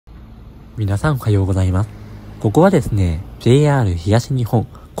皆さんおはようございます。ここはですね、JR 東日本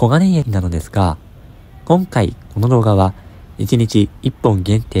小金井駅なのですが、今回この動画は1日1本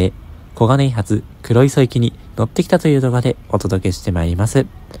限定小金井発黒磯行きに乗ってきたという動画でお届けしてまいります。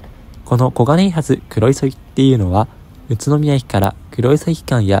この小金井発黒磯行きっていうのは、宇都宮駅から黒磯駅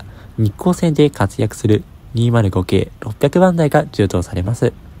間や日光線で活躍する205系600番台が充当されま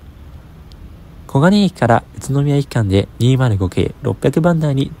す。小金井駅から宇都宮駅間で205系600番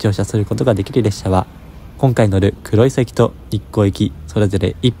台に乗車することができる列車は、今回乗る黒磯行きと日光行きそれぞ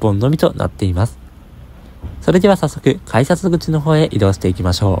れ1本のみとなっています。それでは早速改札口の方へ移動していき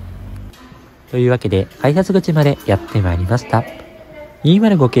ましょう。というわけで改札口までやってまいりました。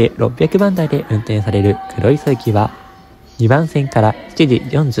205系600番台で運転される黒磯行きは2番線から7時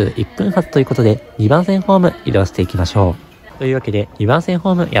41分発ということで、2番線ホーム移動していきましょう。というわけで2番線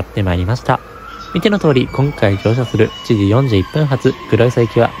ホームやってまいりました。見ての通り、今回乗車する7時41分発黒磯行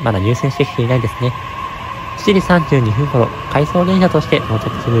きはまだ入線してきていないですね。7時32分頃、回送電車として到着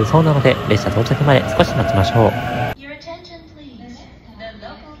するそうなので、列車到着まで少し待ちましょう。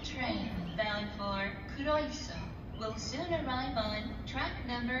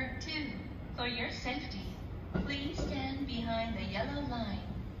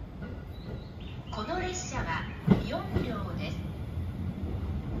この列車は4両です。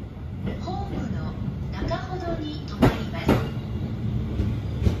ホームの中ほどに停まります。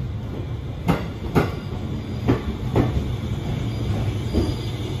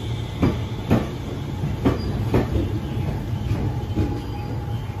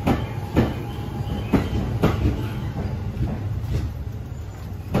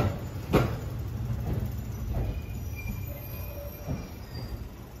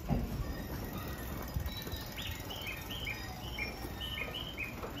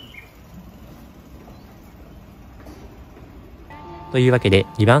というわけで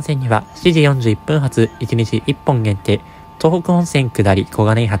2番線には7時41分発1日1本限定東北本線下り小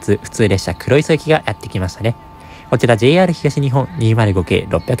金井発普通列車黒磯行きがやってきましたね。こちら JR 東日本205系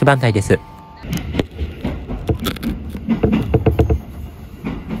600番台です。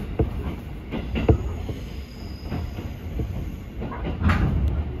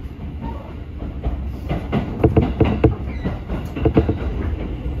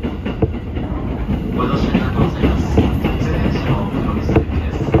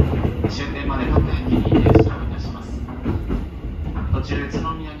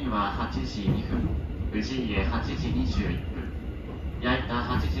矢板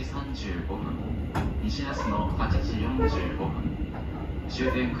8時35分、西那須の8時45分、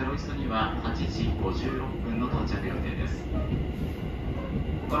終点黒磯には8時56分の到着予定です。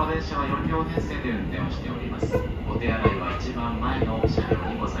この電車は4両編成で運転をしております。お手洗いは一番前の車両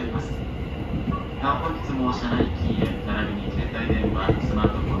にございます。なお本日も車内キーへ並びに携帯電話、スマー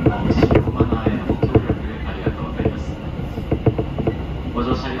トフォンの使用マナーへのご協力ありがとうございます。ご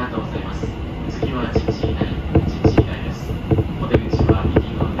乗車ありがとうございます。次は1時台です。お出口は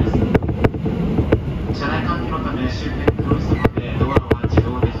右側です。車内換気のため終点黒磯までドアは自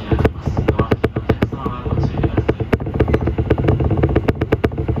動で開きます。ドア付近のお客様はご注意ください。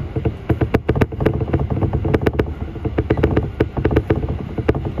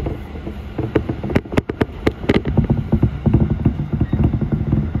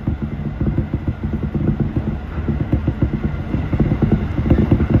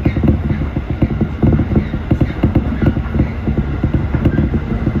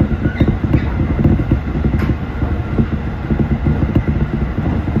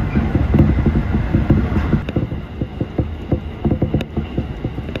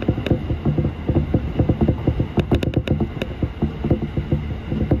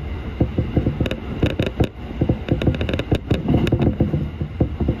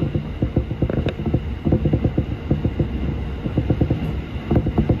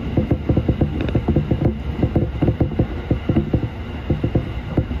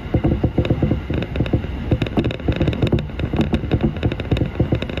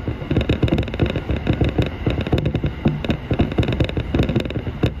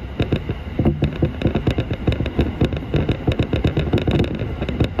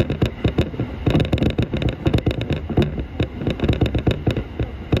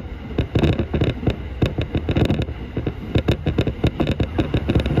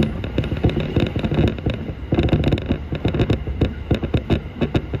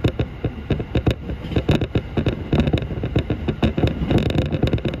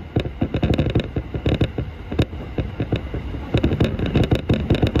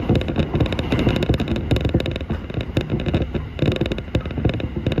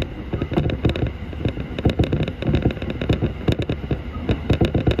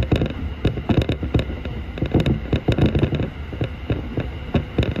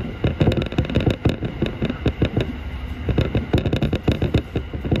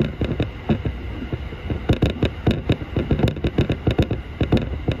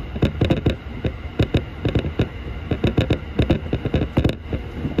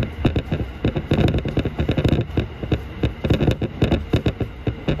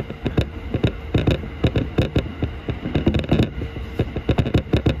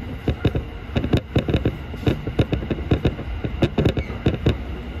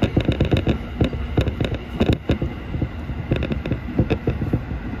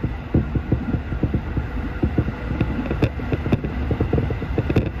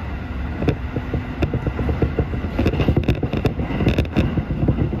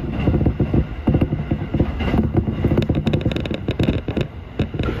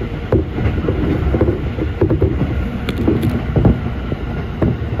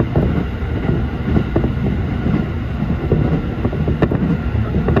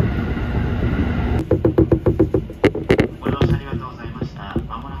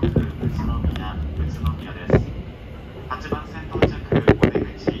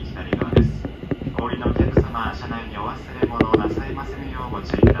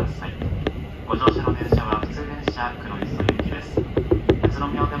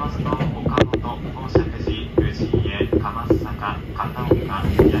は八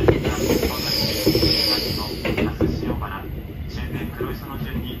重田、小金井、那須塩原、終点黒磯の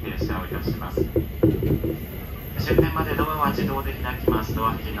順に停車をいたします。終点までドアは自動で開きます。ド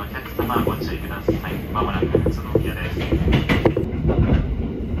ア付近のお客様ご注意ください。まもなく宇都宮です。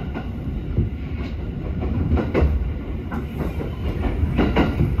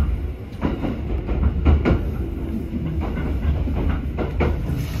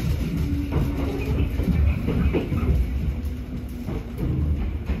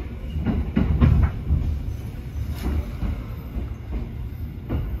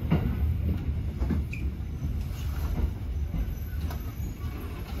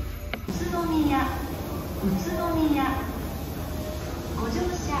宇都宮、ご乗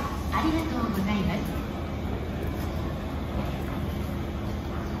車ありがとうございます。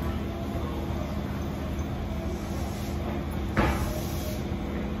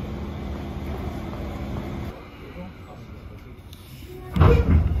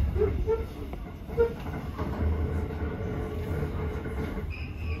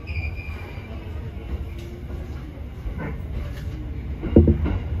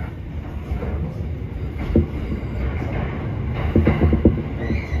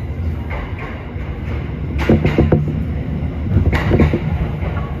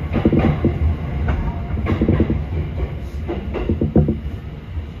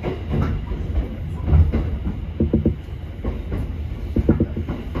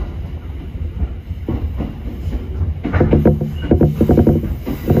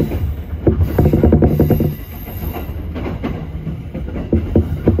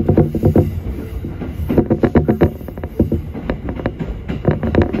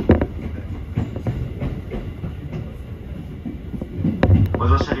ご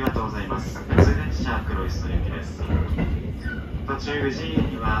乗車ありがとうございます。普通電車黒磯行きです。途中宇治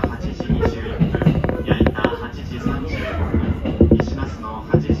には8時21分、矢板8時35分、西那須の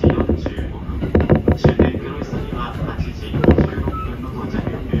8時45分、終点黒磯には8時56分の到着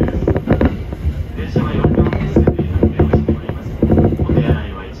予定です。電車は4両編成で運転をしております。お手洗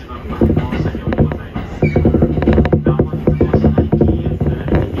いは一番前の車両でございます。なお本日の車内禁煙、携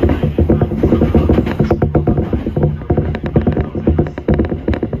帯電話、その他のご使用の場合、ご協力ありがとうございます。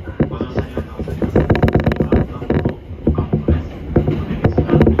ご乗車ありがとうございます。岡本です。お出口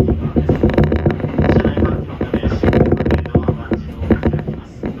は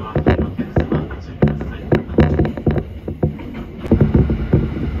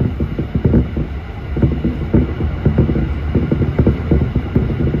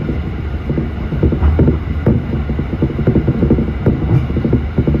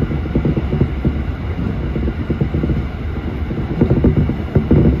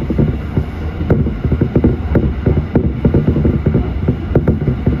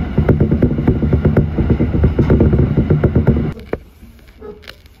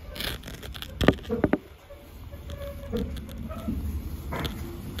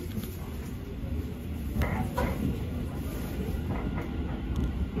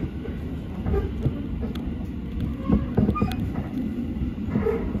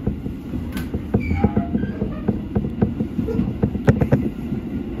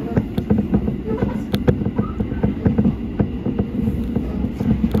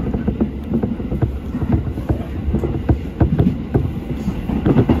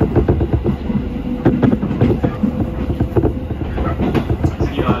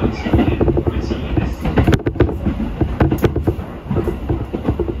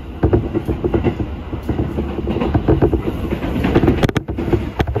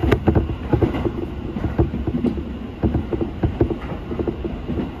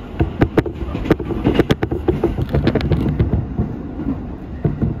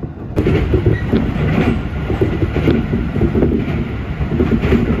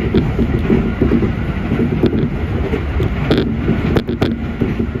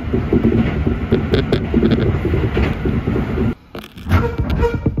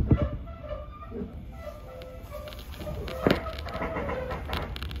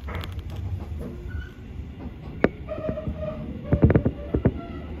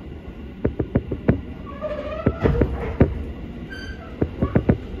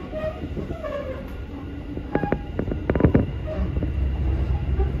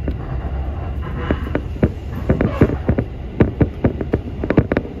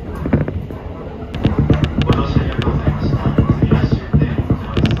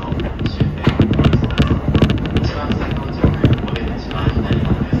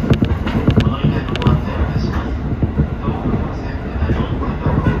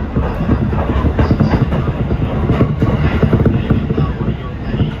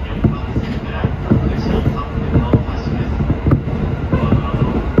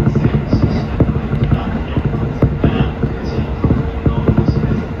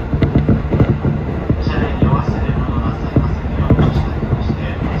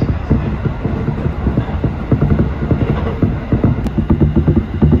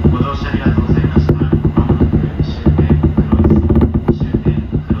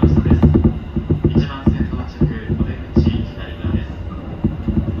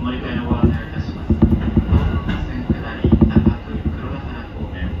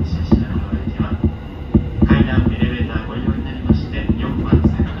西品川駅は階段エレベーターご利用になりまして4番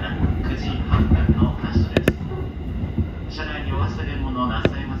線から9時半分の発車です。車内にお忘れ物なさ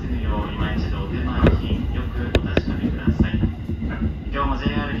いませぬよう今一度お手前によくお確かめください。今日も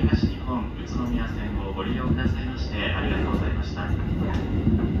JR 東日本宇都宮線をご利用くださいましてありがとうございました。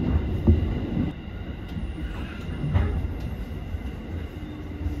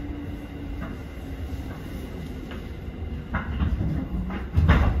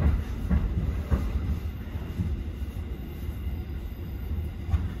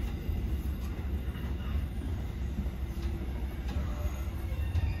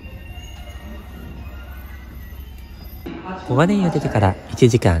小金井を出てから1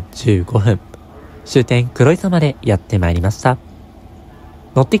時間15分、終点黒磯までやってまいりました。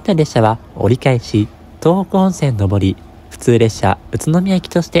乗ってきた列車は折り返し、東北本線上り、普通列車宇都宮行き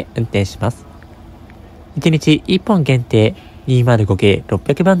として運転します。1日1本限定205系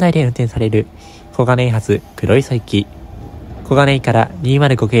600番台で運転される小金井発黒磯行き、小金井から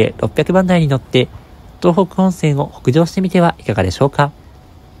205系600番台に乗って東北本線を北上してみてはいかがでしょうか。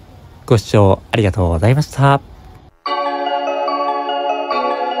ご視聴ありがとうございました。